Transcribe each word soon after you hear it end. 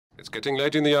It's getting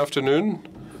late in the afternoon,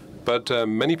 but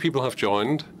many people have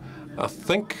joined. I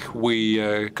think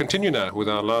we continue now with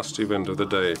our last event of the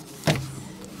day.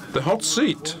 The hot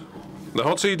seat. The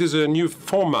hot seat is a new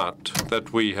format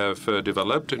that we have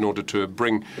developed in order to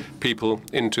bring people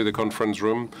into the conference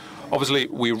room. Obviously,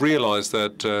 we realize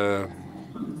that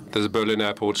there's a Berlin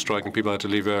airport strike and people had to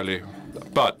leave early.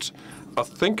 But I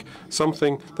think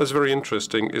something that's very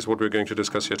interesting is what we're going to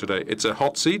discuss here today. It's a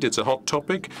hot seat, it's a hot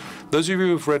topic. Those of you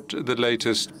who've read the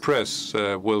latest press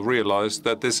will realize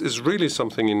that this is really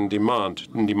something in demand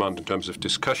in terms of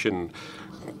discussion,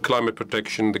 climate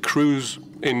protection, the cruise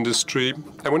industry.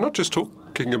 And we're not just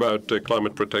talking about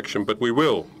climate protection, but we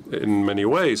will in many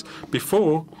ways.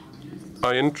 Before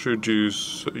I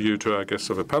introduce you to our guests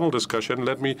of a panel discussion,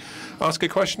 let me ask a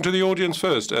question to the audience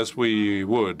first, as we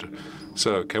would.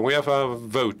 So, can we have our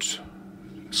vote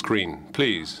screen,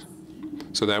 please?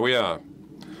 So there we are.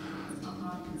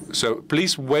 So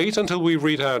please wait until we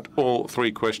read out all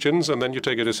three questions, and then you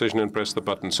take a decision and press the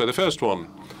button. So the first one,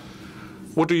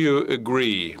 what do you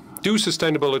agree? Do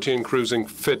sustainability and cruising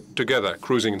fit together?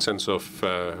 Cruising in sense of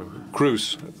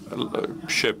cruise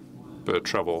ship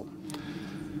travel.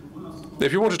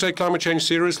 If you want to take climate change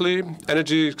seriously,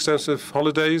 energy-extensive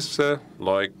holidays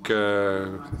like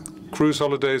cruise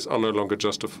holidays are no longer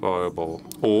justifiable.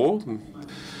 Or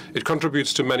it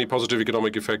contributes to many positive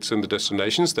economic effects in the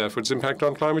destinations, therefore its impact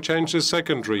on climate change is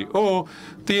secondary. Or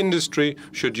the industry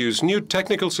should use new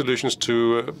technical solutions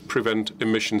to prevent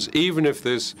emissions, even if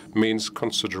this means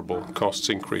considerable costs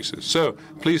increases. So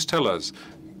please tell us,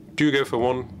 do you go for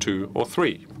 1, 2, or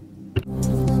 3?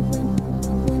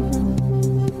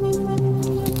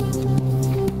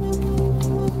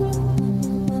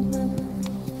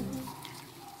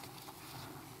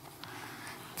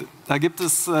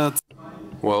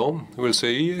 Well, we'll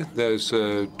see. There's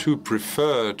two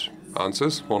preferred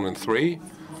answers, 1 and 3.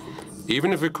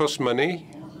 Even if it costs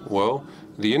money, well,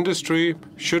 the industry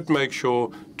should make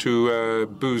sure to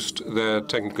boost their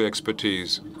technical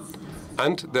expertise.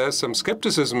 And there's some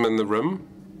skepticism in the room.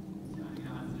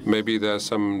 Maybe there's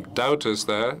some doubters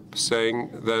there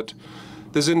saying that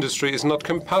this industry is not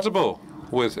compatible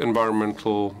with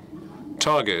environmental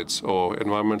targets or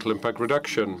environmental impact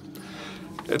reduction.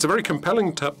 It's a very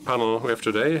compelling panel we have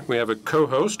today. We have a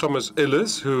co-host, Thomas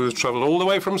Illes, who has traveled all the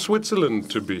way from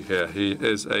Switzerland to be here. He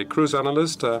is a cruise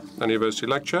analyst, a university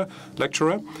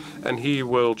lecturer, and he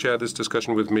will chair this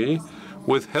discussion with me,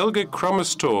 with Helge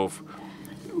Krammerstorff,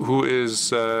 who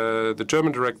is the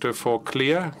German director for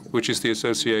CLIA, which is the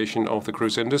Association of the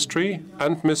Cruise Industry,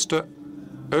 and Mr.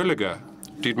 Oelliger,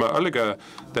 Dietmar Oelliger,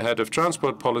 the head of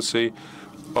transport policy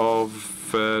of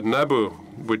NABU,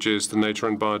 which is the Nature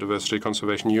and Biodiversity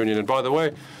Conservation Union. And by the way,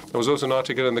 there was also an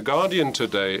article in The Guardian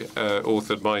today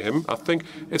authored by him. I think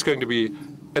it's going to be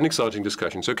an exciting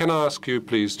discussion. So can I ask you,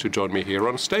 please, to join me here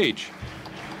on stage?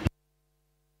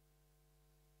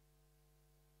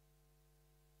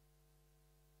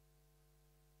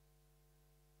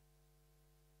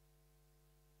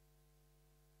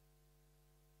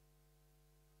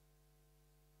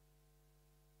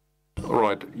 All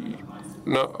right.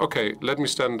 No, okay, let me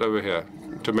stand over here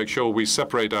to make sure we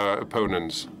separate our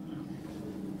opponents.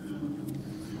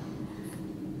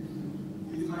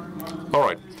 All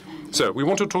right, so we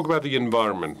want to talk about the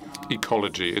environment,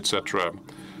 ecology, etc.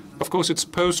 Of course, it's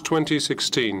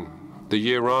post-2016, the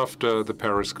year after the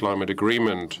Paris Climate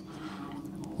Agreement,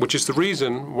 which is the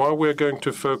reason why we're going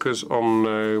to focus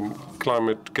on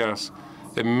climate gas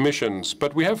emissions.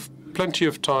 But we have plenty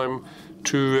of time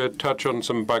to touch on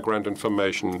some background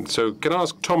information. So can I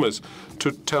ask Thomas to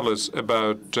tell us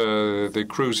about the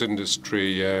cruise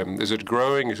industry? Is it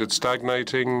growing? Is it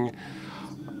stagnating?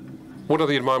 What are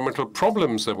the environmental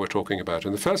problems that we're talking about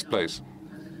in the first place?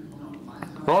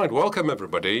 Right, welcome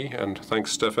everybody, and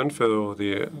thanks Stefan for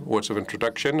the words of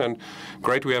introduction, and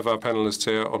great we have our panelists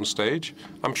here on stage.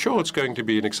 I'm sure it's going to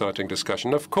be an exciting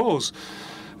discussion. Of course,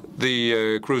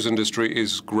 the cruise industry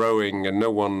is growing, and no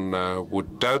one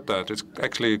would doubt that. It's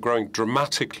actually growing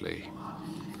dramatically.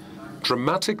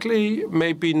 Dramatically,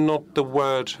 maybe not the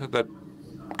word that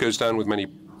goes down with many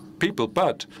people,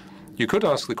 but you could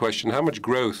ask the question, how much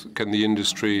growth can the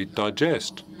industry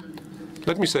digest?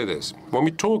 Let me say this. When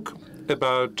we talk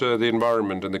about the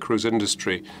environment and the cruise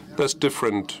industry, there's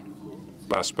different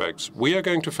aspects. We are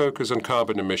going to focus on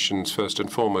carbon emissions first and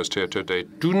foremost here today.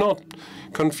 Do not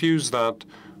confuse that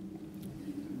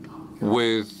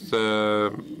with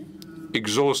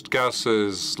exhaust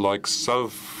gases like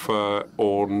sulfur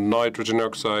or nitrogen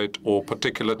oxide or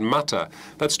particulate matter.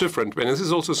 That's different. And this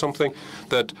is also something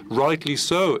that rightly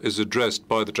so is addressed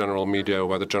by the general media or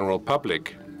by the general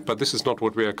public. But this is not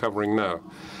what we are covering now.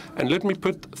 And let me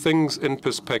put things in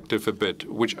perspective a bit,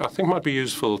 which I think might be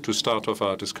useful to start off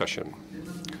our discussion.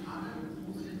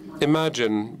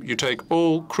 Imagine you take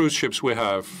all cruise ships we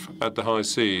have at the high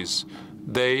seas.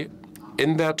 They,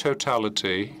 in their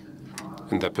totality,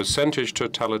 in their percentage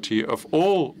totality of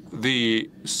all the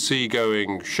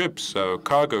seagoing ships, so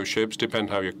cargo ships,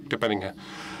 depending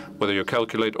whether you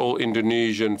calculate all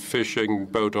Indonesian fishing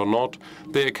boat or not,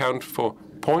 they account for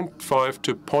 0.5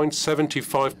 to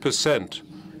 0.75%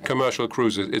 commercial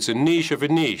cruises. It's a niche of a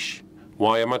niche.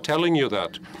 Why am I telling you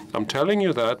that? I'm telling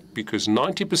you that because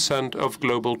 90% of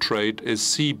global trade is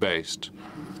sea-based.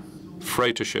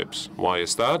 Freighter ships. Why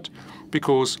is that?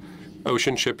 Because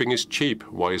ocean shipping is cheap.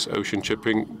 Why is ocean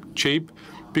shipping cheap?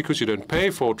 Because you don't pay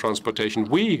for transportation.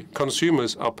 We,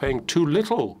 consumers, are paying too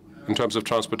little in terms of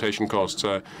transportation costs.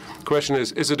 Question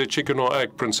is it a chicken or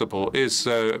egg principle? Is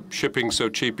shipping so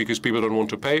cheap because people don't want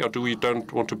to pay, or do we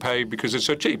don't want to pay because it's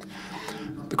so cheap?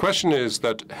 The question is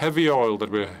that heavy oil that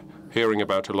we're hearing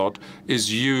about a lot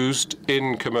is used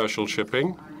in commercial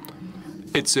shipping.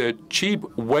 It's a cheap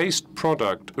waste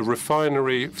product, a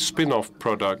refinery spin-off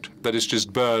product that is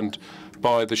just burned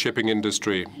by the shipping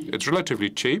industry. It's relatively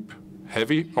cheap,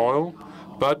 heavy oil,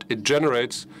 but it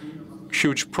generates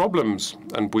huge problems,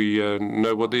 and we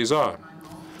know what these are.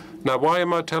 Now, why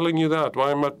am I telling you that?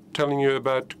 Why am I telling you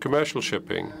about commercial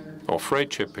shipping or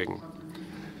freight shipping?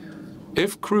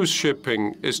 If cruise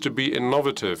shipping is to be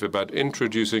innovative about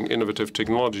introducing innovative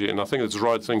technology, and I think it's the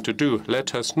right thing to do,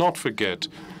 let us not forget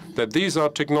that these are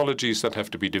technologies that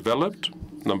have to be developed,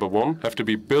 number one, have to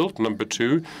be built, number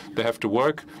two, they have to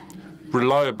work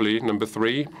reliably, number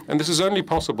three, and this is only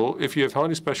possible if you have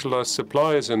highly specialized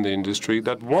suppliers in the industry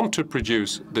that want to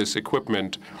produce this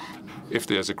equipment. If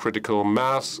there's a critical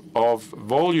mass of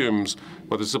volumes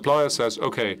where the supplier says,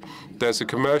 okay, there's a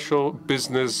commercial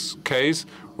business case,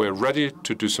 we're ready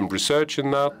to do some research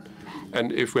in that,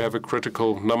 and if we have a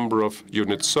critical number of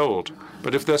units sold.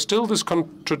 But if there's still this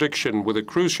contradiction with the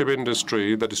cruise ship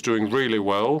industry that is doing really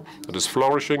well, that is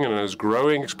flourishing and is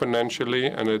growing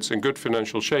exponentially, and it's in good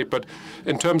financial shape, but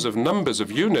in terms of numbers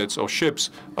of units or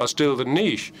ships are still the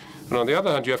niche. And on the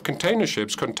other hand, you have container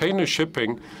ships, container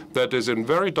shipping that is in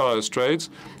very dire straits.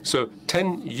 So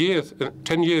 10 years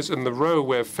in the row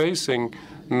we're facing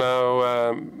now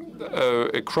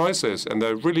a crisis, and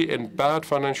they're really in bad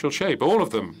financial shape, all of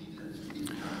them.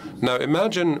 Now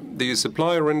imagine the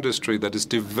supplier industry that is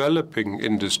developing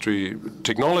industry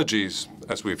technologies,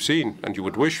 as we've seen, and you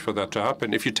would wish for that to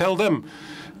happen. If you tell them,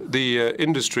 the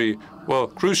industry, well,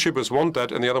 cruise shippers want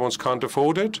that and the other ones can't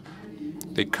afford it,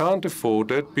 they can't afford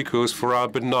it because for our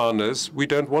bananas, we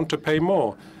don't want to pay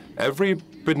more. Every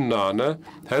banana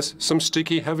has some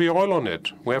sticky heavy oil on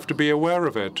it. We have to be aware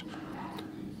of it.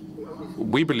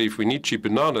 We believe we need cheap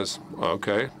bananas.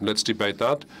 Okay, let's debate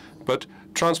that. But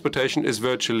transportation is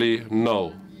virtually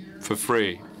null, for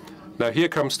free. Now here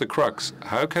comes the crux.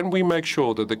 How can we make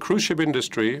sure that the cruise ship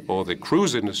industry, or the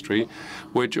cruise industry,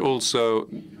 which also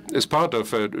is part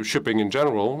of shipping in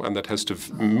general and that has to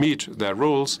meet their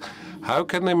rules, how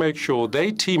can they make sure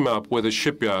they team up with the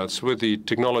shipyards, with the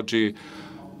technology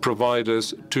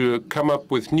providers to come up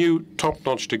with new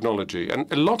top-notch technology?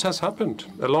 And a lot has happened.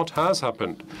 A lot has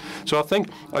happened. So I think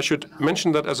I should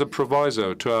mention that as a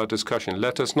proviso to our discussion.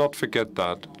 Let us not forget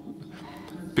that.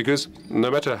 Because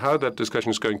no matter how that discussion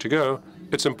is going to go,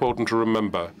 it's important to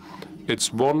remember.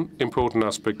 It's one important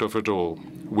aspect of it all.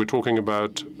 We're talking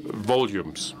about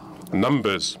volumes,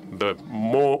 numbers. The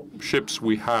more ships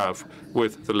we have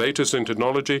with the latest in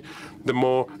technology, the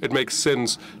more it makes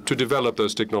sense to develop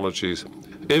those technologies.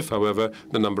 If, however,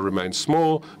 the number remains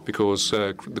small because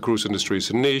the cruise industry is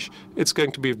a niche, it's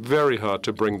going to be very hard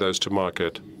to bring those to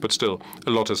market. But still, a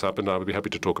lot has happened. I would be happy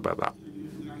to talk about that.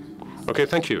 Okay,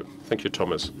 thank you. Thank you,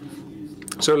 Thomas.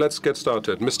 So let's get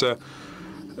started. Mr.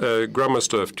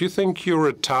 Grammersdorf, do you think you're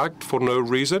attacked for no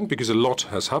reason because a lot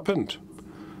has happened?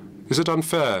 Is it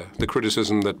unfair, the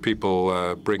criticism that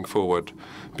people bring forward?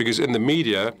 Because in the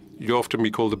media, you often be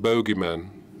called a bogeyman.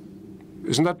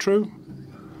 Isn't that true?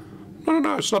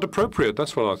 No, it's not appropriate.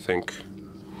 That's what I think.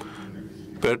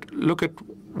 But look at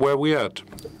where we're at.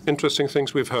 Interesting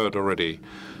things we've heard already.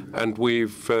 And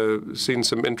we've seen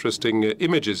some interesting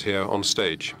images here on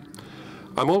stage.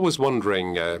 I'm always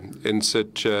wondering, in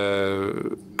such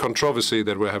controversy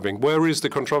that we're having, where is the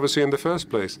controversy in the first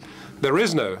place? There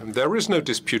is no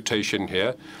disputation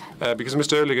here, because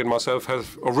Mr. Oehling and myself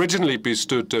have originally been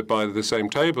stood by the same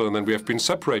table, and then we have been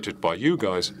separated by you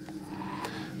guys.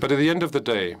 But at the end of the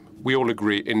day, we all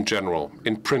agree in general,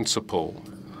 in principle.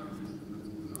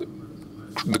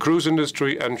 The cruise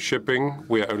industry and shipping,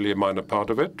 we are only a minor part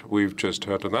of it. We've just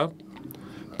heard of that.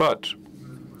 But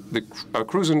our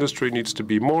cruise industry needs to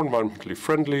be more environmentally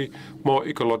friendly, more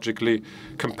ecologically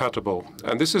compatible.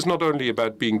 And this is not only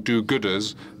about being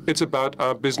do-gooders, it's about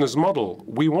our business model.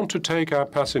 We want to take our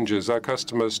passengers, our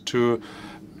customers, to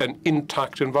an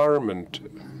intact environment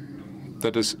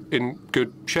that is in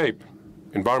good shape,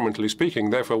 environmentally speaking.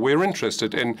 Therefore, we're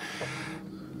interested in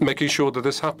making sure that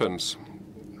this happens.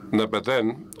 No, but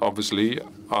then, obviously,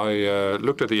 I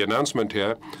looked at the announcement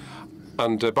here.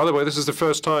 And by the way, this is the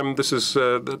first time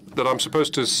that I'm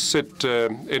supposed to sit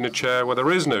in a chair where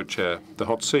there is no chair, the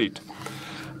hot seat.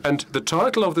 And the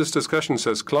title of this discussion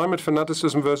says, Climate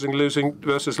Fanaticism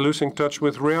versus losing touch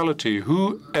with reality.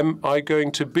 Who am I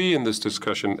going to be in this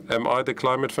discussion? Am I the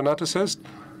climate fanaticist?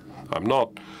 I'm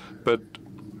not. But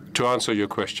to answer your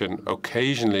question,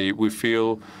 occasionally we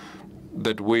feel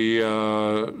that we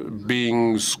are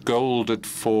being scolded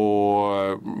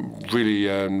for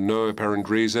really no apparent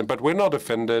reason, but we're not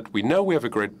offended. We know we have a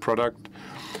great product.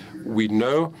 We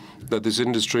know that this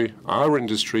industry, our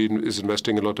industry, is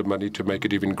investing a lot of money to make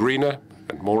it even greener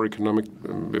and more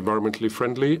environmentally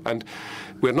friendly. And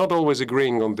we're not always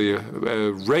agreeing on the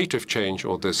rate of change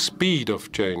or the speed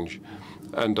of change.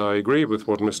 And I agree with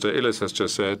what Mr. Illes has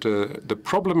just said. The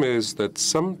problem is that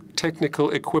some technical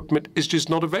equipment is just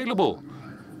not available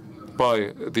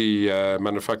by the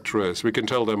manufacturers. We can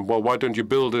tell them, well, why don't you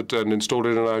build it and install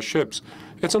it in our ships?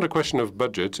 It's not a question of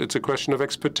budget. It's a question of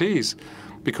expertise,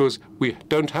 because we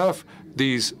don't have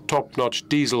these top-notch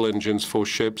diesel engines for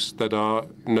ships that are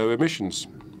no emissions.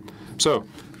 So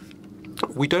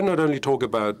we don't not only talk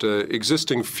about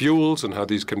existing fuels and how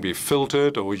these can be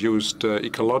filtered or used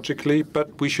ecologically,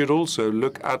 but we should also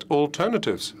look at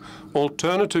alternatives,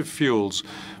 alternative fuels,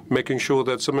 making sure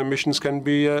that some emissions can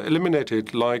be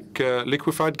eliminated, like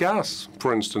liquefied gas,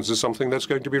 for instance, is something that's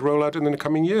going to be rolled out in the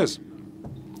coming years.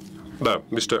 Now,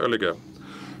 Mr. Oelliger,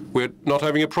 we're not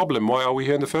having a problem. Why are we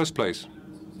here in the first place?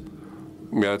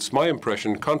 Yeah, it's my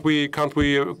impression. Can't we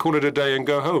call it a day and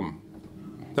go home?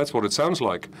 That's what it sounds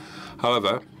like.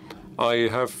 However, I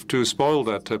have to spoil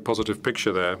that positive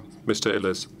picture there, Mr.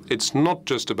 Illes. It's not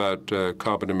just about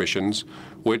carbon emissions,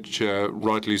 which,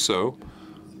 rightly so,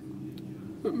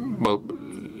 well,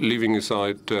 leaving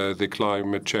aside the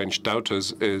climate change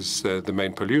doubters is the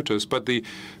main polluters, but the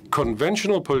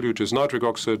conventional polluters, nitric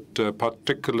oxide,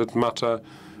 particulate matter,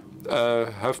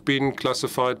 have been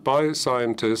classified by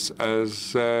scientists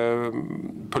as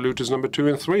polluters number 2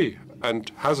 and 3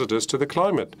 and hazardous to the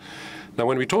climate. Now,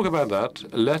 when we talk about that,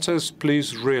 let us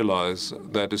please realize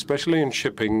that, especially in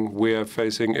shipping, we are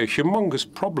facing a humongous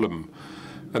problem.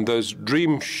 And those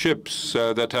dream ships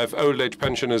that have old-age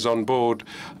pensioners on board,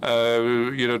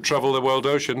 travel the world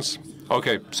oceans.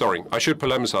 Okay, sorry, I should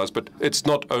polemicize, but it's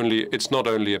not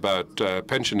only about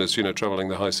pensioners, traveling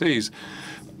the high seas.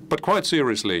 But quite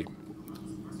seriously,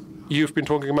 you've been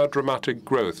talking about dramatic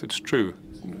growth. It's true.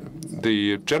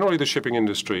 Generally, the shipping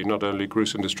industry, not only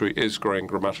cruise industry, is growing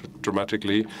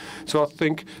dramatically. So I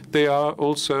think they are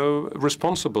also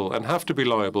responsible and have to be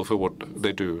liable for what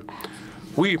they do.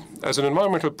 We, as an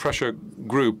environmental pressure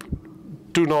group,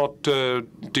 do not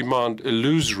demand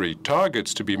illusory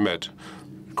targets to be met.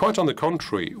 Quite on the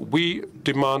contrary, we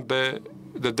demand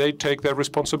that they take their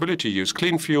responsibility, use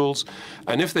clean fuels,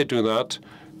 and if they do that,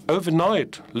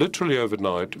 overnight, literally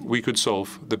overnight, we could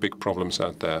solve the big problems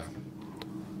out there.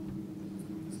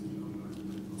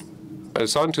 A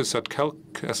scientist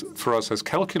for us has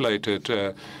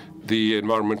calculated the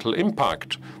environmental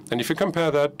impact. And if you compare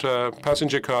that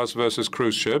passenger cars versus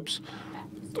cruise ships,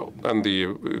 and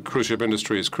the cruise ship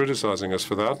industry is criticizing us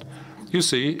for that, you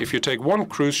see, if you take one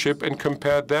cruise ship and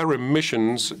compare their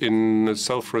emissions in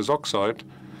sulfurous oxide,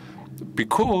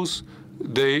 because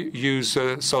they use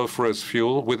sulfurous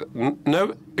fuel with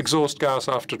no exhaust gas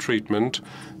after treatment,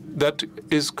 that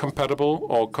is compatible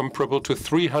or comparable to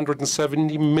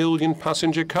 370 million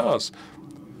passenger cars.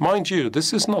 Mind you,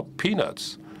 this is not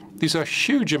peanuts. These are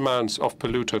huge amounts of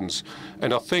pollutants,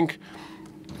 and I think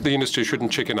the industry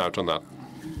shouldn't chicken out on that.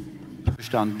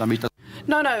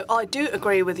 No, I do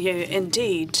agree with you,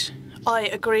 indeed. I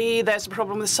agree there's a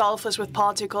problem with sulfurs, with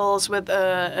particles, with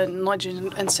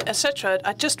nitrogen, etc.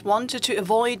 I just wanted to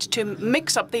avoid to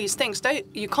mix up these things.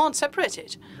 You can't separate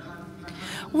it.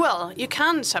 Well, you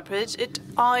can separate it,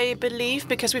 I believe,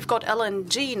 because we've got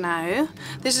LNG now.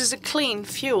 This is a clean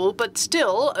fuel, but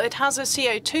still it has a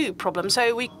CO2 problem,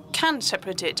 so we can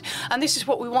separate it. And this is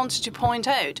what we wanted to point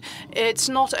out. It's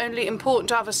not only important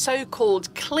to have a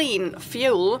so-called clean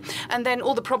fuel and then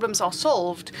all the problems are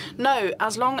solved. No,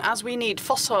 as long as we need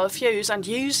fossil fuels and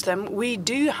use them, we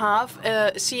do have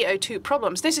CO2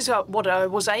 problems. This is what I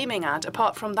was aiming at.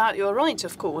 Apart from that, you're right,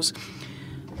 of course.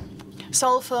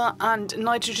 sulfur and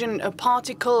nitrogen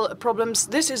particle problems.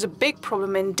 This is a big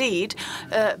problem indeed,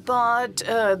 but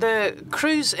the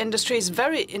cruise industry is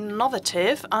very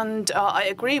innovative, and I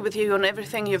agree with you on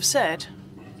everything you've said.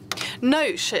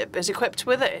 No ship is equipped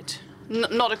with it,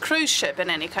 not a cruise ship in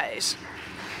any case.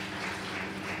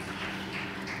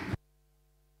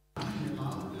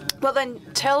 Well, then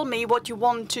tell me what you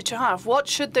want to have. What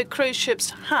should the cruise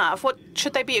ships have? What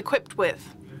should they be equipped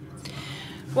with?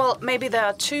 Well, maybe there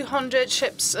are 200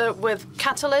 ships with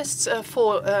catalysts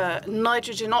for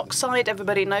nitrogen oxide.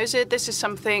 Everybody knows it. This is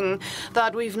something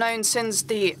that we've known since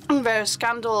the various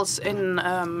scandals in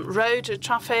road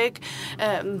traffic.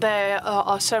 There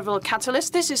are several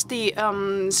catalysts. This is the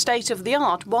state of the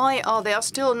art. Why are there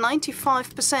still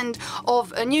 95%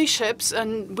 of new ships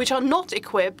which are not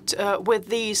equipped with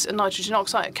these nitrogen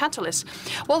oxide catalysts?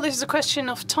 Well, this is a question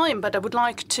of time, but I would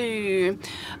like to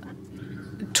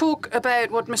talk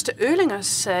about what Mr. Oehlinger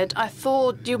said. I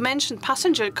thought you mentioned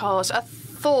passenger cars. I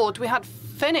thought we had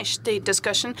finished the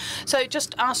discussion. So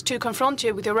just asked to confront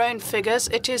you with your own figures.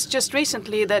 It is just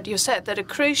recently that you said that a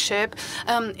cruise ship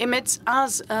emits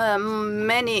as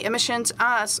many emissions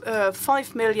as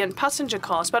 5 million passenger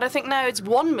cars. But I think now it's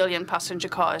 1 million passenger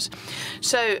cars.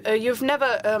 So you've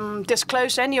never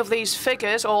disclosed any of these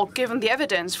figures or given the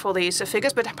evidence for these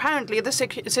figures, but apparently the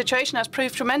situation has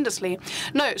proved tremendously.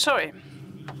 No, sorry.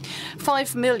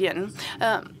 5 million.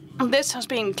 This has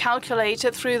been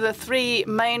calculated through the 3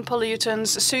 main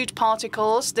pollutants, soot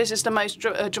particles. This is the most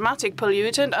dramatic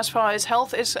pollutant as far as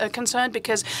health is concerned,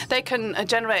 because they can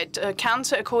generate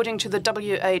cancer according to the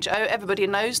WHO. Everybody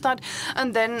knows that.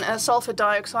 And then sulfur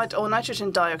dioxide or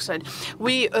nitrogen dioxide.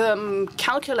 We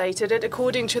calculated it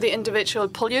according to the individual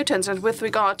pollutants. And with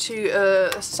regard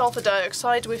to sulfur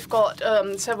dioxide, we've got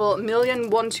several million,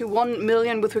 1 to 1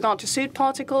 million with regard to soot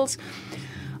particles.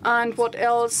 And what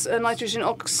else? Nitrogen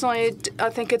oxide,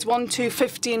 I think it's 1 to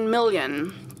 15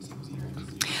 million.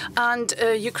 And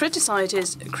you criticize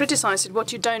it.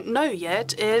 What you don't know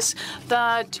yet is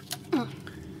that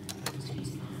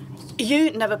you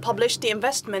never published the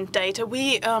investment data.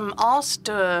 We asked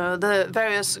the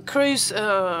various cruise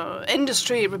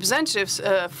industry representatives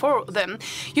for them.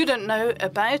 You don't know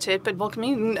about it, but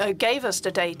Volkswagen gave us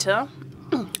the data.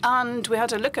 And we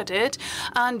had a look at it,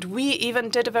 and we even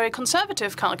did a very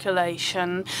conservative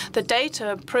calculation. The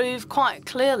data prove quite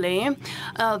clearly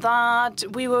that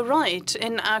we were right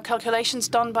in our calculations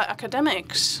done by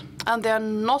academics. And there are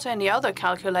not any other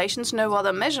calculations, no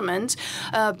other measurements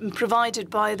provided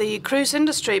by the cruise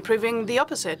industry proving the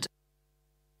opposite.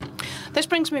 This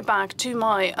brings me back to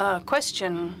my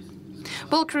question.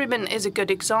 Well, Caribbean is a good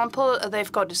example.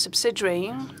 They've got a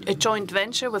subsidiary, a joint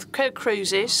venture with Co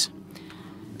Cruises.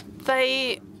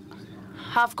 They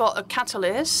have got a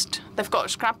catalyst, they've got a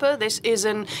scrapper. This is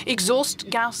an exhaust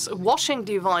gas washing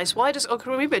device. Why does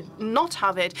Okaribe not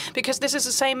have it? Because this is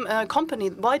the same company.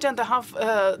 Why don't they have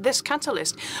this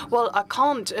catalyst? Well, I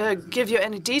can't give you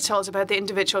any details about the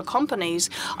individual companies.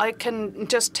 I can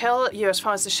just tell you as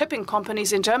far as the shipping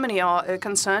companies in Germany are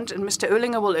concerned, and Mr.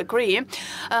 Oehlinger will agree,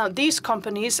 these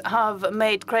companies have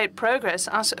made great progress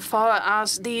as far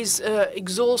as these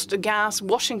exhaust gas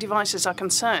washing devices are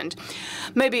concerned.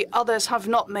 Maybe others have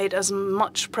not made as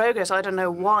much progress. I don't know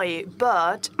why,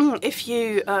 but if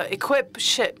you equip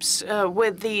ships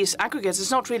with these aggregates,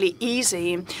 it's not really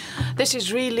easy. This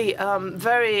is really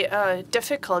very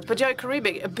difficult. But Joe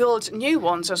Caribbean built new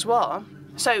ones as well.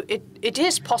 So it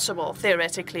is possible,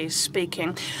 theoretically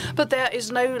speaking, but there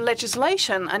is no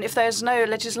legislation. And if there's no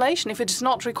legislation, if it is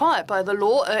not required by the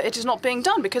law, it is not being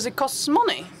done because it costs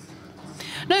money.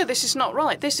 No, this is not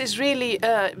right. This is really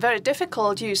very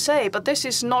difficult, you say, but this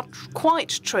is not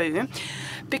quite true.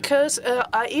 Because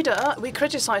AIDA, we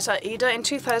criticized AIDA. In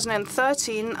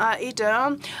 2013,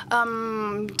 AIDA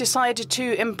decided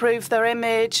to improve their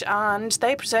image, and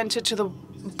they presented to the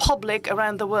public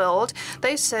around the world.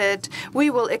 They said, we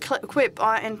will equip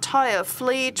our entire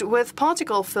fleet with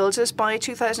particle filters by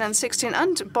 2016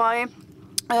 and by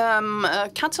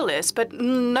catalyst, but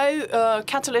no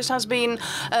catalyst has been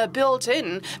built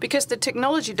in because the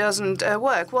technology doesn't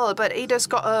work. Well, but AIDA's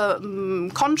got a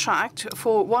contract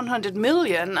for 100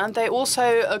 million, and they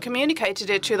also communicated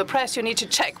it to the press. You need to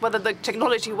check whether the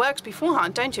technology works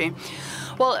beforehand, don't you?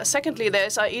 Well, secondly,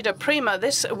 there's AIDA Prima.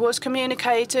 This was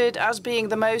communicated as being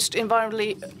the most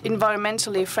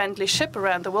environmentally friendly ship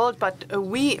around the world, but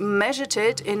we measured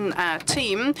it in our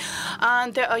team,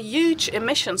 and there are huge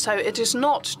emissions, so it is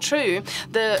not true.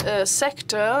 The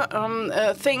sector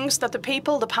thinks that the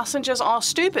people, the passengers, are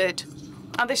stupid.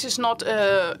 And this is not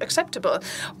acceptable.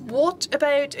 What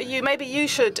about you? Maybe you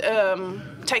should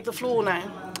take the floor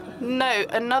now. No,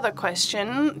 another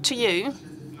question to you.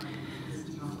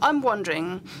 I'm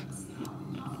wondering,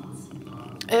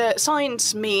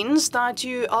 science means that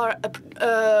you are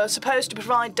supposed to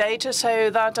provide data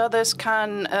so that others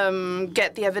can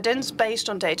get the evidence based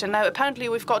on data. Now, apparently,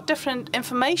 we've got different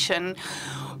information.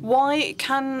 Why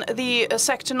can the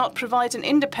sector not provide an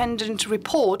independent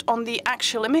report on the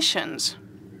actual emissions?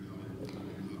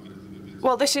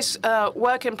 Well, this is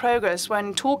work in progress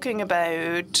when talking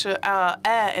about our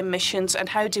air emissions and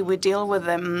how do we deal with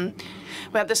them.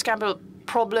 We have the scandal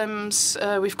problems,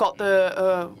 we've got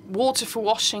the water for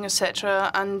washing, etc.,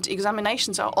 and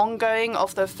examinations are ongoing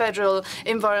of the Federal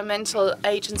Environmental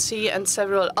Agency and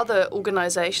several other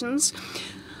organizations,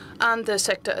 and the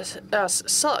sector as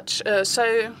such.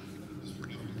 So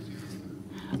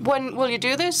when will you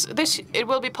do this? It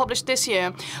will be published this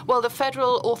year. Well, the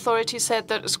federal authority said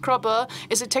that scrubber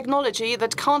is a technology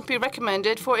that can't be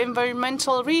recommended for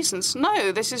environmental reasons.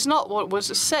 No, this is not what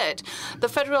was said. The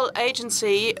federal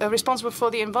agency responsible for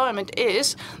the environment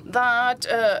is that,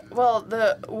 well,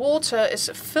 the water is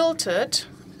filtered,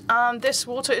 and this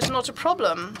water is not a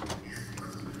problem.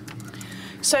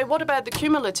 So what about the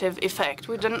cumulative effect?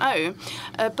 We don't know.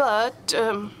 But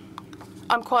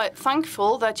I'm quite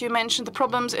thankful that you mentioned the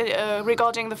problems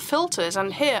regarding the filters.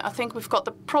 And here, I think we've got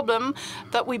the problem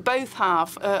that we both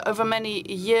have. Over many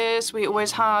years, we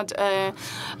always had a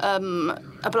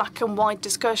black and white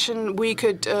discussion. We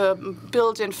could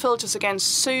build in filters against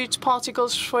soot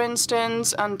particles, for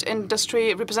instance, and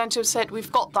industry representatives said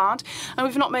we've got that, and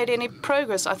we've not made any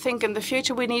progress. I think in the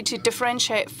future we need to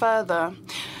differentiate further.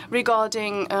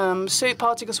 Regarding soot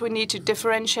particles, we need to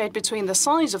differentiate between the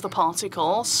size of the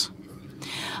particles.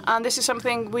 And this is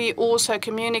something we also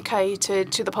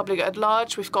communicated to the public at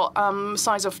large. We've got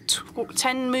size of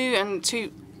 10 mu and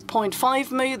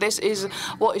 2.5 mu. This is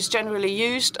what is generally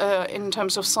used in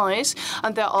terms of size.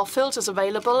 And there are filters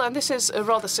available, and this is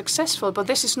rather successful, but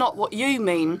this is not what you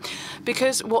mean.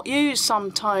 Because what you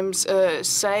sometimes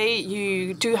say,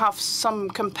 you do have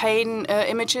some campaign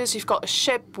images. You've got a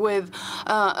ship with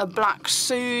a black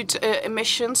soot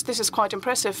emissions. This is quite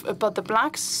impressive, but the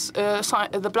black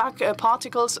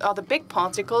particles are the big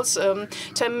particles.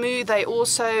 10 mu, they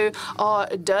also are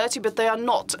dirty, but they are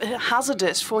not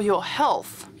hazardous for your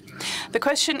health. The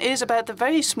question is about the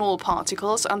very small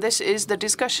particles, and this is the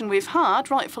discussion we've had,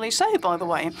 rightfully so, by the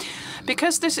way.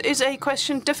 Because this is a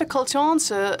question difficult to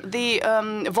answer, the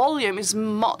volume is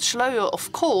much lower,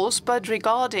 of course, but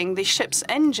regarding the ship's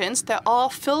engines, there are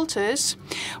filters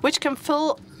which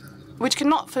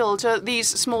cannot filter these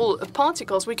small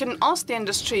particles. We can ask the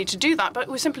industry to do that, but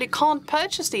we simply can't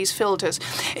purchase these filters.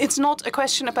 It's not a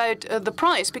question about the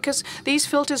price, because these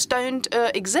filters don't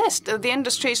exist. The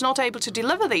industry is not able to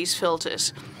deliver these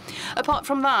filters. Apart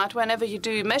from that, whenever you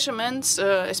do measurements,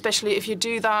 especially if you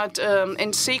do that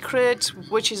in secret,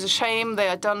 which is a shame, they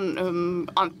are done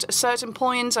at certain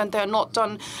points and they're not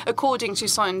done according to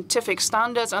scientific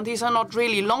standards, and these are not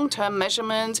really long-term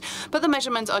measurements, but the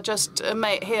measurements are just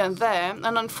made here and there.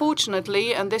 And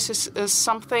unfortunately, and this is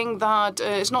something that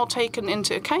is not taken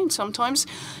into account sometimes,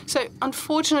 so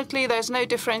unfortunately there's no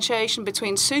differentiation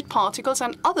between soot particles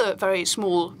and other very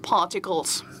small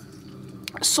particles,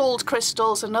 salt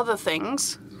crystals and other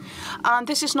things. And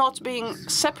this is not being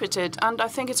separated. And I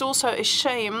think it's also a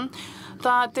shame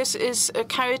that this is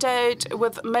carried out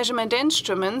with measurement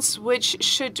instruments which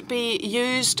should be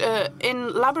used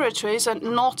in laboratories and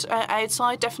not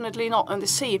outside, definitely not on the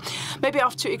sea. Maybe I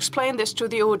have to explain this to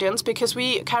the audience, because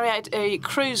we carry out a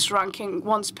cruise ranking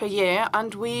once per year,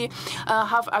 and we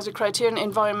have as a criterion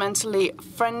environmentally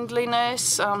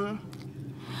friendliness.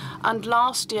 And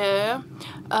last year,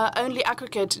 only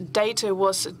aggregate data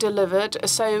was delivered,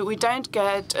 so we don't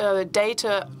get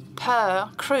data per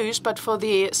cruise, but for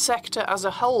the sector as a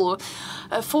whole.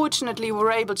 Fortunately, we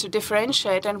were able to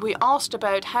differentiate, and we asked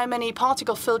about how many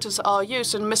particle filters are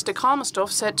used, and Mr.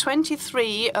 Karmersdorf said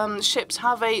 23 ships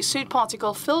have a soot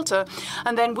particle filter.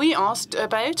 And then we asked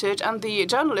about it, and the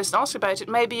journalist asked about it.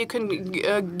 Maybe you can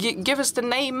give us the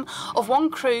name of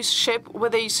one cruise ship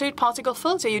with a soot particle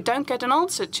filter. You don't get an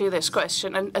answer to this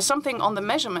question. And something on the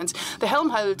measurements. The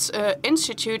Helmholtz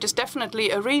Institute is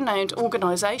definitely a renowned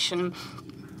organization.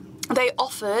 They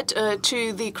offered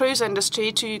to the cruise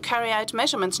industry to carry out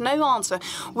measurements. No answer.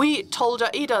 We told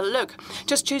AIDA, look,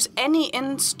 just choose any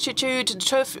institute,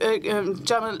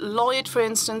 German Lloyd, for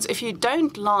instance. If you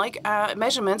don't like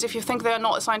measurements, if you think they're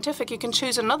not scientific, you can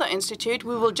choose another institute.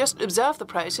 We will just observe the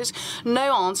process.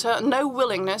 No answer, no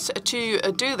willingness to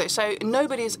do this. So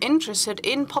nobody is interested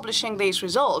in publishing these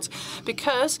results,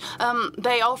 because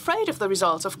they are afraid of the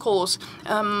results, of course.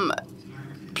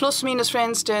 Plus minus, for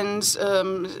instance,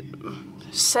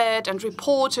 said and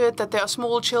reported that there are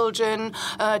small children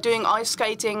doing ice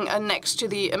skating next to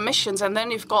the emissions, and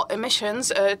then you've got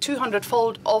emissions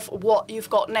 200-fold of what you've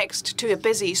got next to a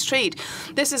busy street.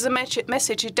 This is a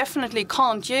message you definitely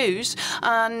can't use,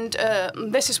 and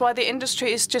this is why the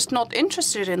industry is just not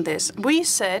interested in this. We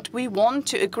said we want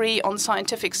to agree on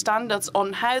scientific standards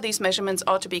on how these measurements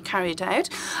are to be carried out,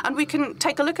 and we can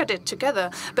take a look at it together.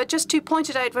 But just to point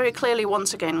it out very clearly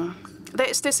once again, there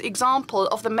is this example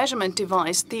of the measurement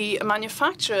device. The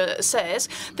manufacturer says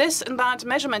this and that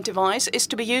measurement device is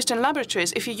to be used in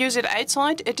laboratories. If you use it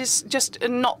outside, it is just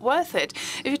not worth it.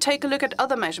 If you take a look at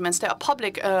other measurements, there are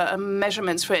public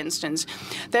measurements, for instance.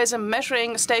 There's a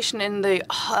measuring station in the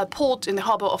port in the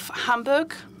harbor of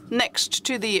Hamburg, next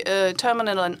to the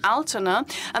terminal in Altona,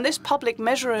 and this public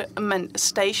measurement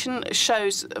station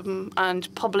shows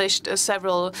and published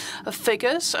several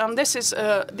figures. These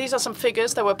are some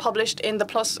figures that were published in the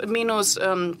Plus Minus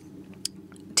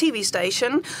TV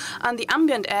station, and the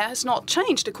ambient air has not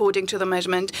changed according to the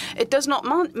measurement. It does not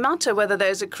matter whether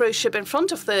there's a cruise ship in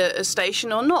front of the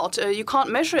station or not. You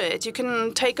can't measure it. You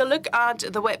can take a look at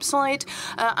the website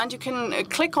and you can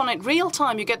click on it real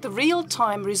time. You get the real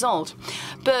time result.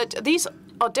 But these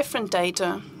are different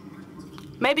data.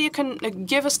 Maybe you can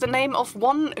give us the name of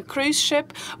one cruise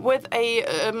ship with a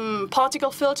particle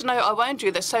filter. No, I won't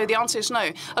do this. So the answer is no.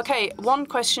 Okay, one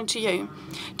question to you.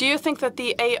 Do you think that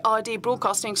the ARD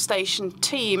broadcasting station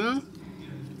team,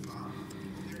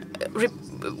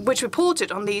 which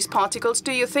reported on these particles,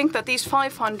 do you think that these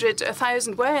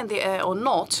 500,000 were in the air or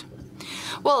not?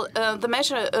 Well, the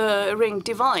measuring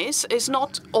device is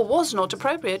not or was not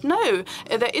appropriate. No,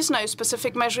 there is no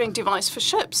specific measuring device for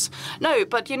ships. No,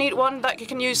 but you need one that you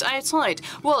can use outside.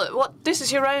 Well, this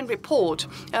is your own report.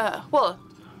 Well,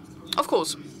 of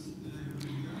course.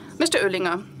 Mr.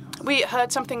 Oehlinger, we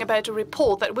heard something about a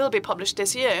report that will be published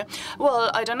this year.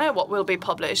 Well, I don't know what will be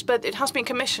published, but it has been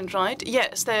commissioned, right?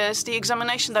 Yes, there's the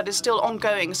examination that is still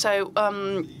ongoing. So,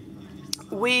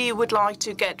 we would like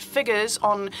to get figures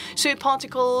on soot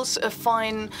particles,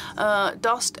 fine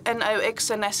dust, NOx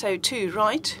and SO2,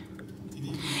 right?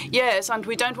 Yes, and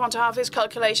we don't want to have this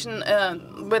calculation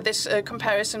with this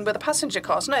comparison with the passenger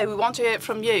cars. No, we want to hear it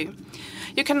from you.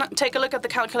 You can take a look at the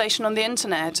calculation on the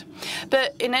internet.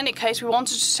 But in any case, we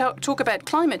wanted to talk about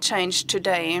climate change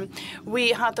today.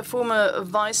 We had the former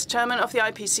vice chairman of the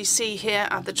IPCC here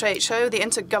at the trade show, the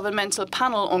Intergovernmental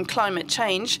Panel on Climate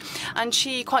Change, and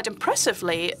she quite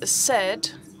impressively said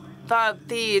that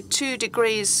the 2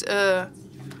 degrees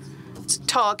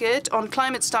target on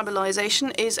climate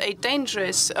stabilization is a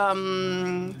dangerous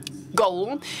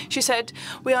goal. She said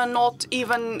we are not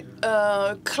even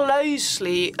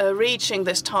closely reaching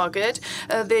this target.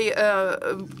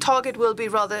 The target will be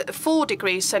rather 4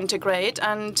 degrees centigrade,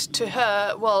 and to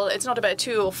her, well, it's not about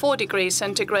 2 or 4 degrees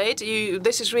centigrade.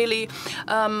 This is really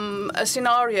a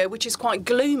scenario which is quite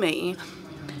gloomy.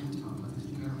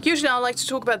 Usually I like to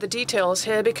talk about the details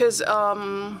here because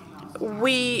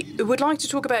we would like to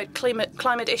talk about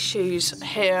climate issues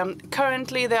here.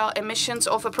 Currently, there are emissions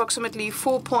of approximately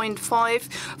 4.5,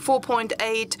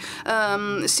 4.8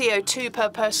 CO2 per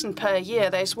person per year.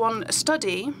 There's one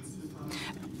study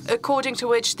according to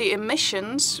which the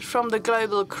emissions from the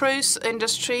global cruise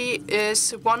industry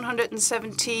is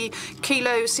 170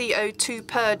 kilo CO2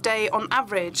 per day on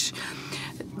average.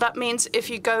 That means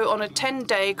if you go on a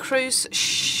 10-day cruise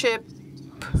ship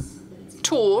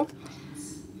tour,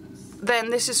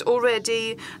 then this is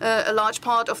already a large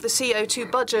part of the CO2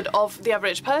 budget of the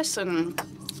average person.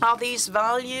 Are these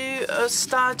values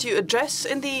that you address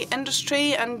in the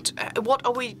industry, and what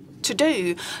are we to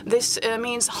do? This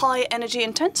means high energy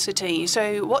intensity.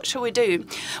 So what shall we do?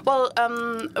 Well,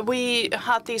 we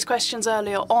had these questions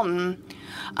earlier on,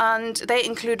 and they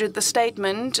included the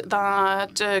statement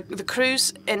that the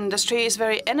cruise industry is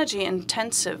very energy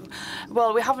intensive.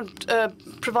 Well, we haven't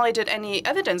provided any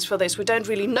evidence for this. We don't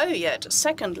really know yet.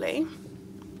 Secondly,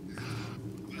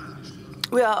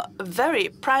 we are very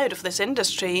proud of this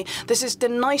industry. This is the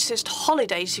nicest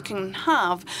holidays you can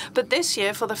have. But this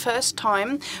year, for the first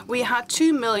time, we had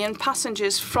 2 million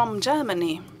passengers from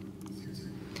Germany.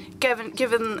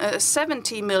 Given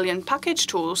 70 million package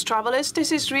tours travelers,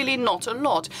 this is really not a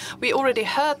lot. We already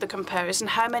heard the comparison,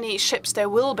 how many ships there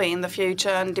will be in the future,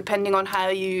 and depending on how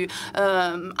you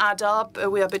add up,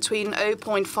 we are between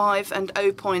 0.5 and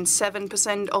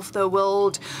 0.7% of the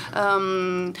world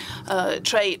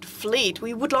trade fleet.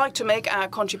 We would like to make our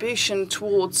contribution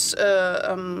towards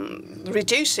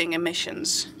reducing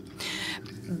emissions,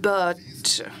 but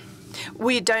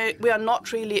we are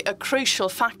not really a crucial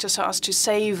factor so as to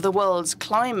save the world's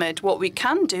climate. What we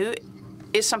can do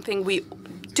is something we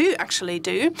do actually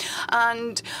do.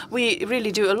 And we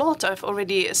really do a lot. I've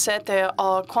already said there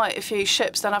are quite a few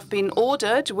ships that have been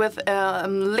ordered with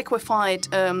liquefied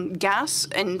gas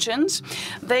engines.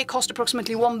 They cost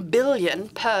approximately 1 billion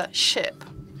per ship.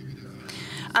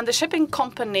 And the shipping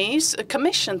companies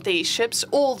commissioned these ships,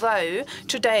 although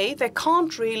today they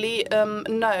can't really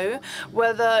know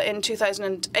whether in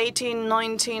 2018,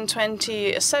 19,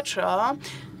 20, etc.,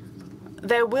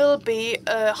 there will be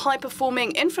a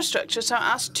high-performing infrastructure so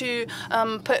as to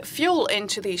put fuel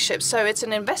into these ships. So it's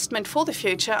an investment for the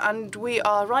future, and we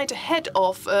are right ahead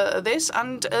of this.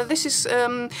 And this is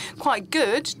quite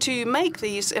good to make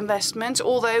these investments,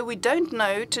 although we don't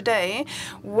know today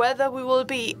whether we will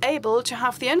be able to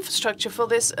have the infrastructure for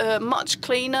this much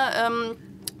cleaner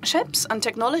ships and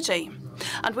technology.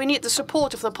 And we need the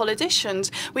support of the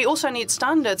politicians. We also need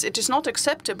standards. It is not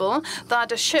acceptable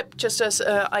that a ship, just as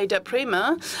Ida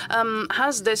Prima,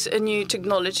 has this new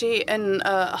technology in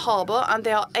harbour, and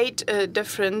there are 8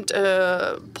 different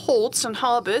ports and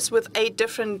harbours with 8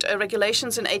 different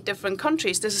regulations in 8 different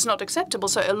countries. This is not acceptable,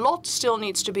 so a lot still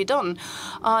needs to be done.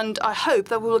 And I hope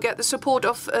that we will get the support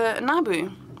of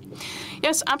NABU.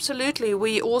 Yes, absolutely.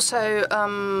 We also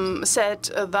said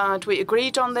that we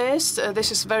agreed on this.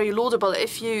 This is very laudable.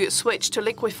 If you switch to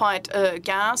liquefied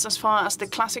gas, as far as the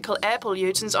classical air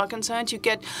pollutants are concerned, you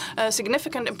get a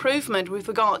significant improvement with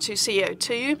regard to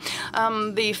CO2.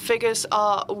 The figures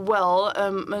are, well,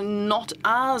 not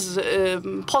as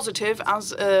positive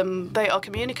as they are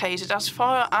communicated. As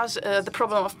far as the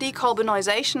problem of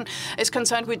decarbonisation is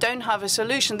concerned, we don't have a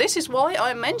solution. This is why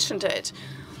I mentioned it.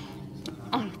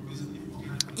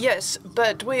 Yes,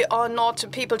 but we are not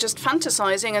people just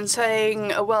fantasizing and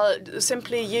saying, well,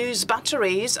 simply use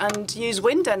batteries and use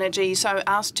wind energy so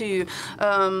as to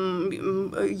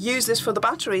use this for the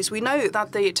batteries. We know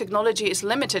that the technology is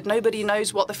limited. Nobody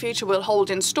knows what the future will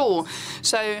hold in store.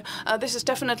 So this is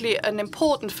definitely an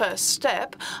important first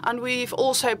step. And we've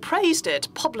also praised it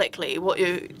publicly, what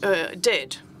you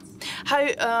did.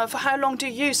 For how long do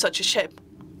you use such a ship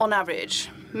on average?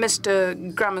 Mr.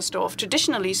 Grammersdorf.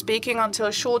 Traditionally speaking, until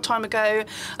a short time ago,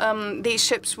 these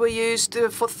ships were used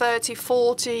for 30,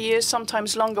 40 years,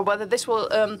 sometimes longer. Whether this will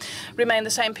remain the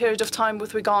same period of time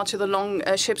with regard to the long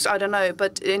ships, I don't know.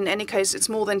 But in any case, it's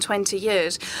more than 20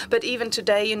 years. But even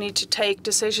today, you need to take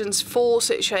decisions for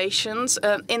situations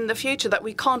in the future that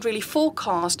we can't really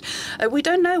forecast. We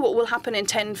don't know what will happen in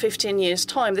 10, 15 years'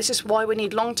 time. This is why we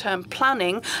need long-term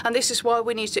planning, and this is why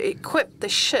we need to equip the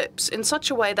ships in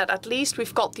such a way that at least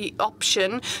we've got the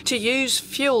option to use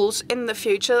fuels in the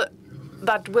future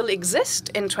that will exist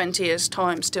in 20 years'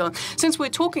 time still. Since we're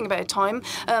talking about time,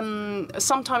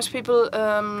 sometimes people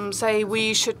say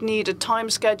we should need a time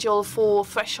schedule for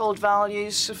threshold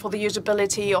values for the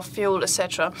usability of fuel,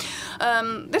 etc.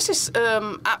 This is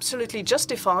absolutely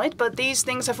justified, but these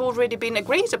things have already been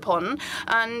agreed upon,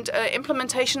 and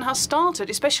implementation has started.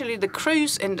 Especially the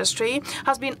cruise industry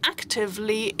has been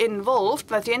actively involved,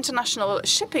 that the International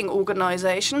Shipping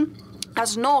Organization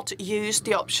has not used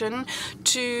the option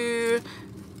to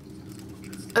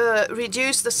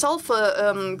reduce the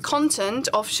sulfur content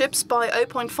of ships by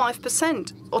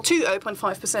 0.5%, or to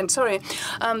 0.5%, sorry.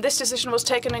 This decision was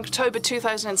taken in October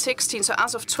 2016, so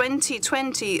as of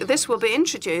 2020, this will be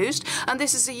introduced, and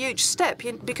this is a huge step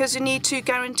because you need to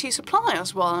guarantee supply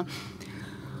as well.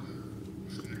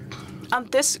 And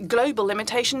this global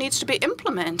limitation needs to be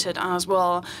implemented as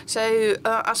well. So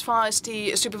as far as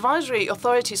the supervisory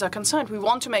authorities are concerned, we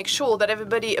want to make sure that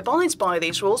everybody abides by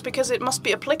these rules because it must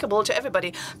be applicable to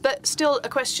everybody. But still, a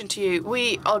question to you.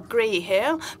 We agree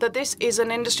here that this is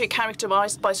an industry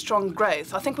characterized by strong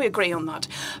growth. I think we agree on that.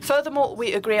 Furthermore,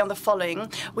 we agree on the following.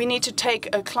 We need to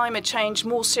take climate change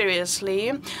more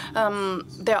seriously.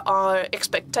 There are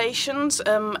expectations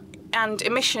and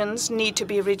emissions need to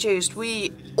be reduced.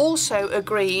 We also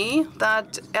agree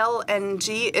that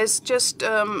LNG is just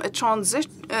a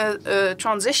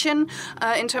transition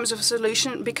in terms of a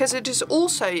solution because it is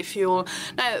also a fuel.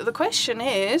 Now, the question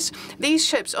is, these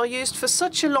ships are used for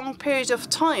such a long period of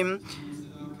time.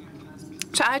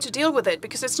 So how to deal with it?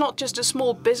 Because it's not just a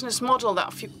small business model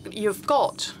that you've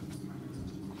got.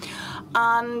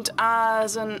 And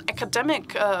as an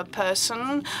academic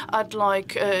person, I'd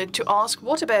like to ask,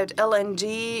 what about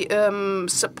LNG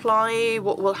supply?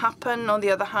 What will happen? On the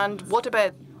other hand, what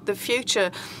about the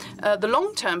future, the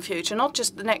long-term future, not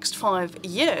just the next 5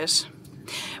 years?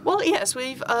 Well, yes,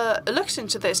 we've looked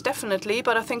into this, definitely,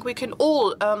 but I think we can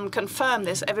all confirm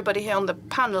this, everybody here on the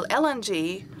panel.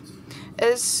 LNG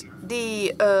is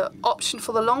the option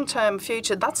for the long-term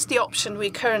future. That's the option we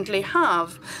currently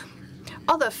have.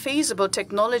 Other feasible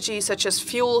technologies such as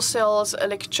fuel cells,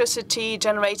 electricity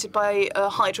generated by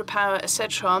hydropower,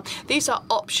 etc. These are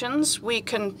options we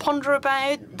can ponder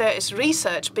about. There is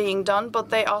research being done, but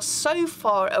they are so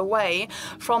far away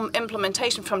from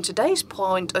implementation from today's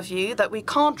point of view that we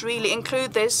can't really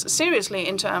include this seriously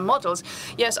into our models.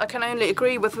 Yes, I can only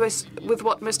agree with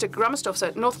what Mr. Gramstov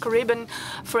said. North Caribbean,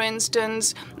 for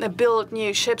instance, build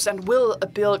new ships and will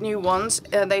build new ones.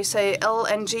 They say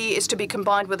LNG is to be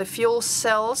combined with the fuel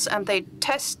cells, and they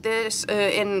test this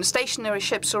in stationary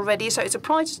ships already. So it's a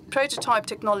prototype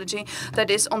technology that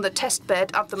is on the test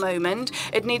bed at the moment.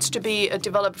 It needs to be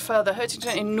developed further.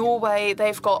 In Norway,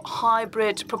 they've got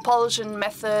hybrid propulsion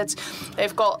methods.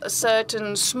 They've got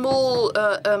certain small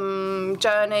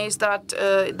journeys that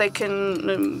they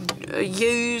can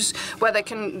use, where they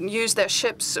can use their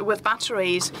ships with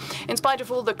batteries. In spite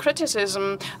of all the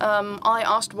criticism, I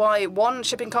asked why one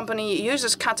shipping company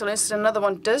uses catalysts and another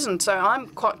one doesn't. So I'm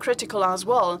quite critical as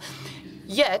well.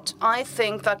 Yet, I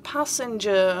think that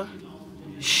passenger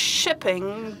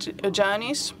shipping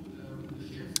journeys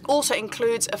also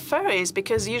includes ferries,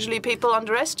 because usually people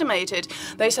underestimate it.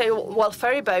 They say, well,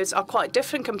 ferry boats are quite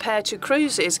different compared to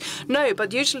cruises. No,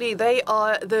 but usually they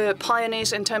are the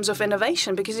pioneers in terms of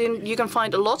innovation, because you can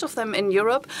find a lot of them in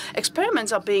Europe.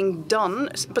 Experiments are being done,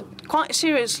 but quite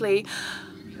seriously,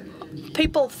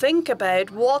 people think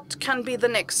about what can be the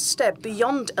next step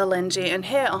beyond LNG. And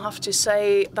here I have to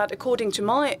say that according to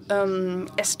my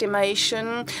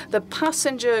estimation, the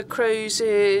passenger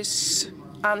cruises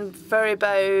and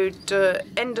ferryboat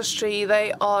industry,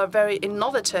 they are very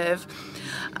innovative,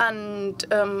 and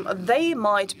they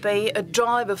might be a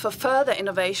driver for further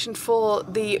innovation for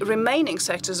the remaining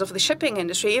sectors of the shipping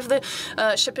industry, if the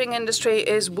shipping industry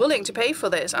is willing to pay for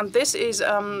this. And this is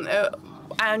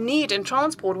our need in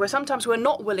transport, where sometimes we're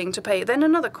not willing to pay. Then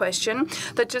another question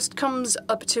that just comes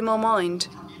up to my mind.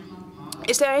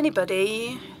 Is there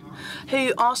anybody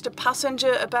who asked a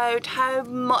passenger about how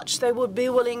much they would be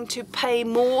willing to pay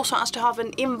more so as to have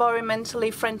an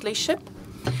environmentally friendly ship?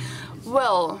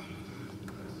 Well,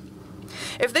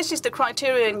 if this is the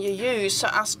criterion you use so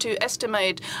as to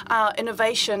estimate our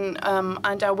innovation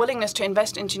and our willingness to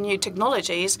invest into new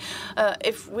technologies,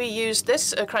 if we use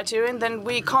this criterion, then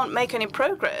we can't make any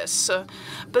progress.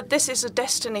 But this is a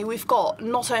destiny we've got,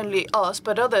 not only us,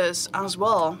 but others as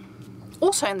well.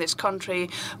 Also in this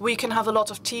country, we can have a lot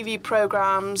of TV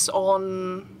programs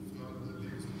on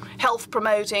health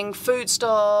promoting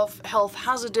foodstuff, health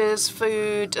hazardous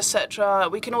food, etc.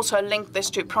 We can also link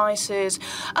this to prices.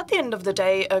 At the end of the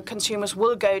day, consumers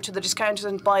will go to the discounters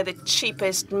and buy the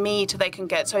cheapest meat they can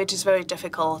get, so it is very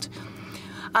difficult.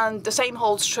 And the same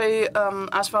holds true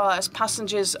as far as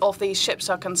passengers of these ships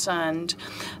are concerned.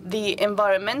 The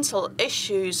environmental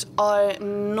issues are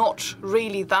not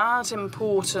really that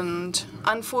important.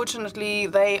 Unfortunately,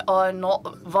 they are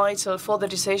not vital for the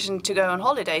decision to go on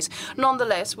holidays.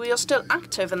 Nonetheless, we are still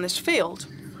active in this field.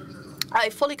 I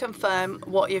fully confirm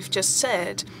what you've just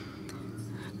said.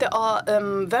 There are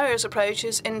various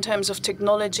approaches in terms of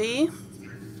technology,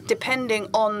 depending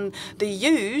on the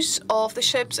use of the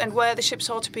ships and where the ships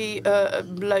are to be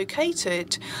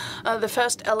located. The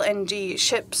first LNG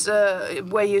ships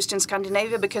were used in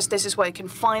Scandinavia because this is where you can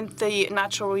find the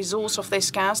natural resource of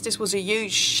this gas. This was a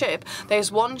huge ship. There's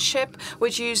one ship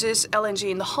which uses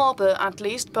LNG in the harbour at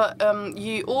least, but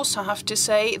you also have to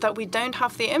say that we don't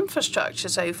have the infrastructure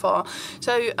so far.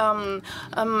 So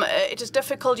it is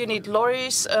difficult. You need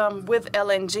lorries with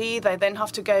LNG. They then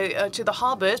have to go to the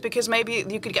harbours, because maybe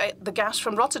you could get the gas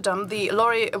from Rotterdam. The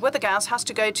lorry with the gas has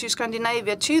to go to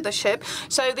Scandinavia to the ship.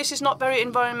 So this is not very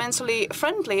environmentally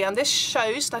friendly, and this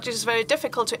shows that it is very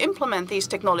difficult to implement these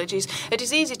technologies. It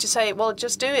is easy to say, well,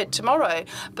 just do it tomorrow,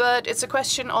 but it's a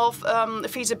question of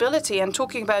feasibility. And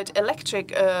talking about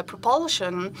electric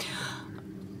propulsion,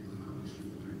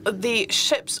 the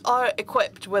ships are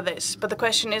equipped with this, but the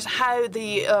question is how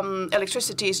the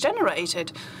electricity is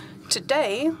generated.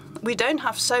 Today, we don't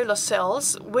have solar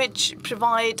cells which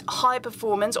provide high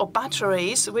performance, or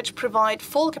batteries which provide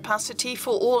full capacity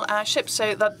for all our ships,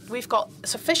 so that we've got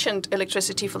sufficient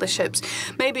electricity for the ships.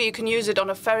 Maybe you can use it on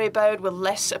a ferry boat with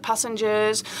less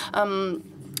passengers,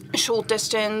 short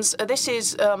distance. This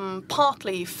is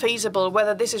partly feasible.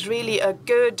 Whether this is really a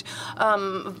good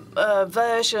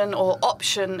version or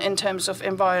option in terms of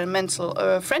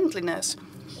environmental friendliness.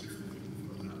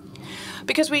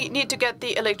 Because we need to get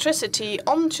the electricity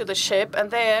onto the ship,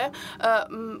 and there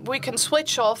we can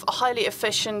switch off a highly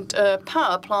efficient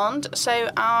power plant so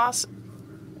as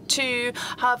to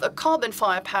have a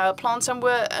carbon-fired power plant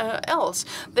somewhere else.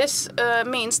 This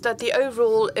means that the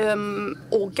overall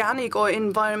organic or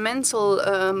environmental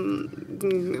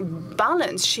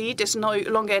balance sheet is no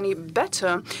longer any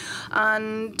better.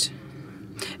 And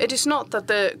it is not that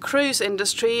the cruise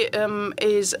industry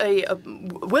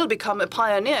will become a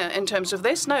pioneer in terms of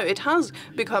this. No, it has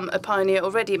become a pioneer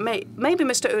already. Maybe,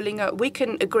 Mr. Oehlinger, we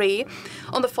can agree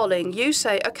on the following. You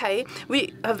say, OK,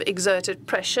 we have exerted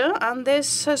pressure, and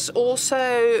this has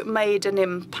also made an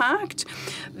impact.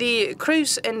 The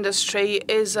cruise industry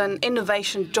is an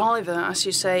innovation driver, as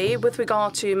you say, with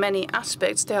regard to many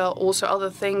aspects. There are also other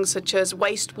things such as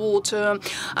wastewater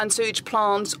and sewage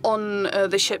plants on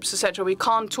the ships, etc. We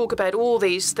can't talk about all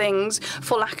these things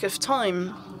for lack of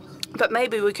time. But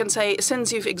maybe we can say,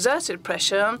 since you've exerted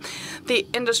pressure, the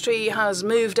industry has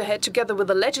moved ahead together with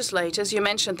the legislators. You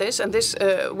mentioned this, and this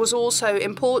was also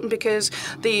important because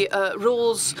the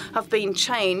rules have been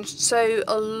changed. So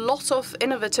a lot of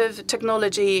innovative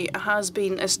technology has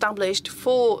been established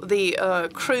for the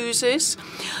cruises.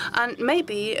 And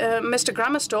maybe, Mr.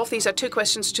 Grammersdorf, these are two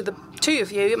questions to the two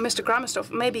of you. Mr. Grammersdorf,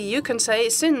 maybe you can say,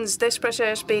 since this pressure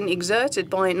has been exerted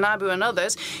by NABU and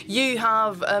others, you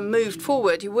have moved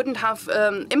forward. You wouldn't have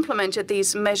implemented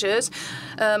these measures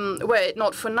were it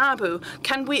not for NABU.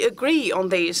 Can we agree on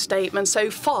these statements so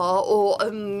far, or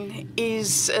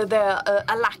is there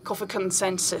a lack of a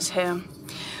consensus here?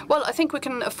 Well, I think we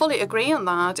can fully agree on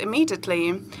that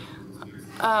immediately.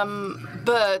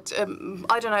 But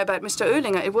I don't know about Mr.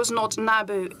 Oehlinger. It was not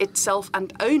NABU itself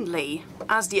and only,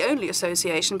 as the only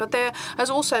association, but there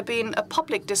has also been a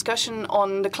public discussion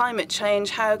on the climate change.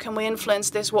 How can we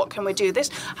influence this? What can we do? This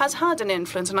has had an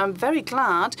influence, and I'm very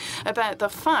glad about the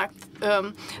fact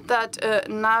that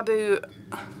NABU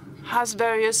has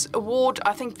various awards.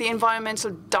 I think the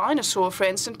environmental dinosaur, for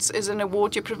instance, is an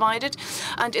award you provided.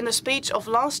 And in the speech of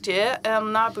last year,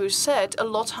 NABU said a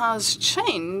lot has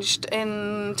changed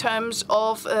in terms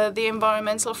of the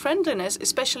environmental friendliness,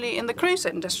 especially in the cruise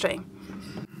industry.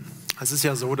 Es ist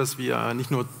ja so, dass wir nicht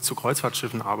nur zu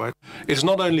Kreuzfahrtschiffen arbeiten. It's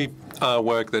not only our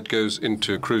work that goes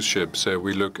into cruise ships.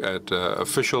 We look at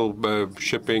official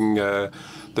shipping.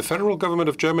 The federal government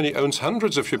of Germany owns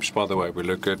hundreds of ships, by the way. We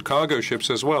look at cargo ships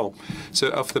as well. So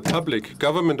of the public,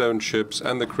 government-owned ships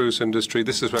and the cruise industry,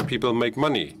 this is where people make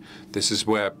money. This is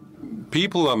where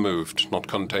people are moved, not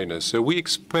containers. So we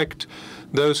expect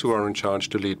those who are in charge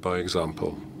to lead by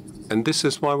example. And this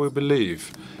is why we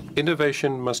believe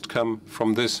innovation must come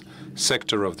from this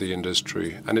sector of the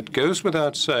industry. And it goes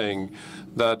without saying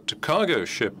that cargo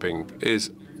shipping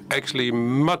is actually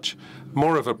much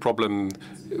more of a problem.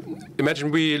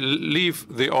 Imagine we leave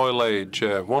the oil age,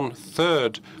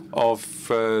 1/3 of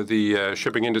the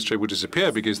shipping industry would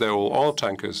disappear because they're all oil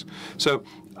tankers. So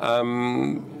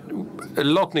a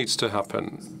lot needs to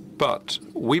happen. But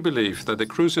we believe that the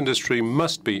cruise industry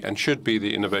must be and should be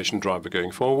the innovation driver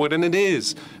going forward, and it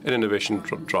is an innovation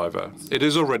driver. It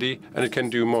is already, and it can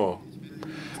do more.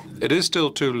 It is still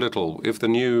too little. If the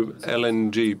new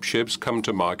LNG ships come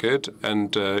to market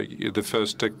and the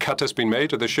first cut has been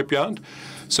made at the shipyard,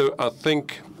 so I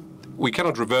think we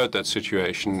cannot revert that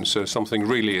situation. So something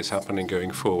really is happening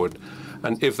going forward.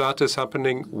 And if that is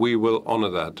happening, we will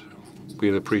honor that.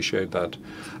 We'll appreciate that.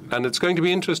 And it's going to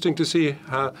be interesting to see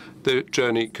how the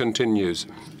journey continues.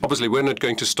 Obviously, we're not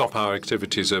going to stop our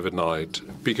activities overnight,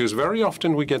 because very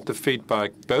often we get the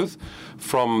feedback both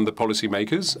from the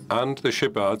policymakers and the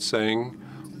shipyards saying,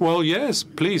 well, yes,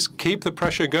 please keep the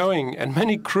pressure going. And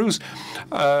many cruise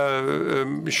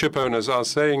ship owners are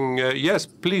saying, yes,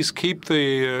 please keep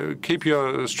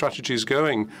your strategies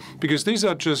going, because these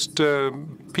are just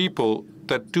people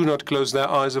that do not close their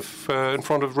eyes in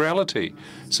front of reality.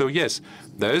 So yes,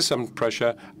 there is some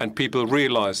pressure, and people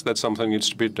realize that something needs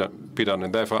to be done,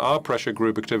 and therefore our pressure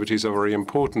group activities are very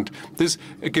important. This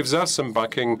gives us some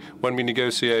backing when we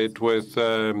negotiate with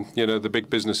the big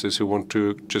businesses who want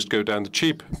to just go down the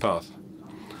cheap path.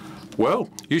 Well,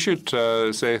 you should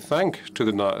say thanks to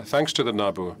the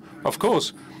NABU. Of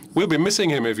course, we'll be missing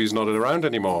him if he's not around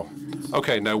anymore.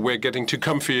 Okay, now we're getting too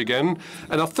comfy again,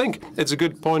 and I think it's a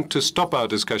good point to stop our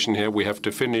discussion here. We have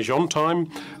to finish on time.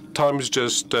 Time's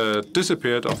just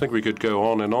disappeared. I think we could go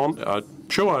on and on. I'm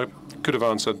sure I could have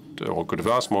answered or could have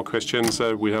asked more questions.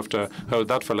 We have to hold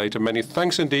that for later. Many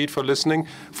thanks indeed for listening,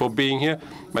 for being here.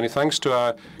 Many thanks to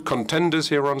our contenders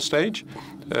here on stage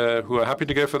who are happy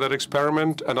to go for that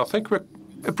experiment. And I think we're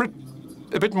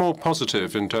a bit more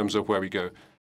positive in terms of where we go.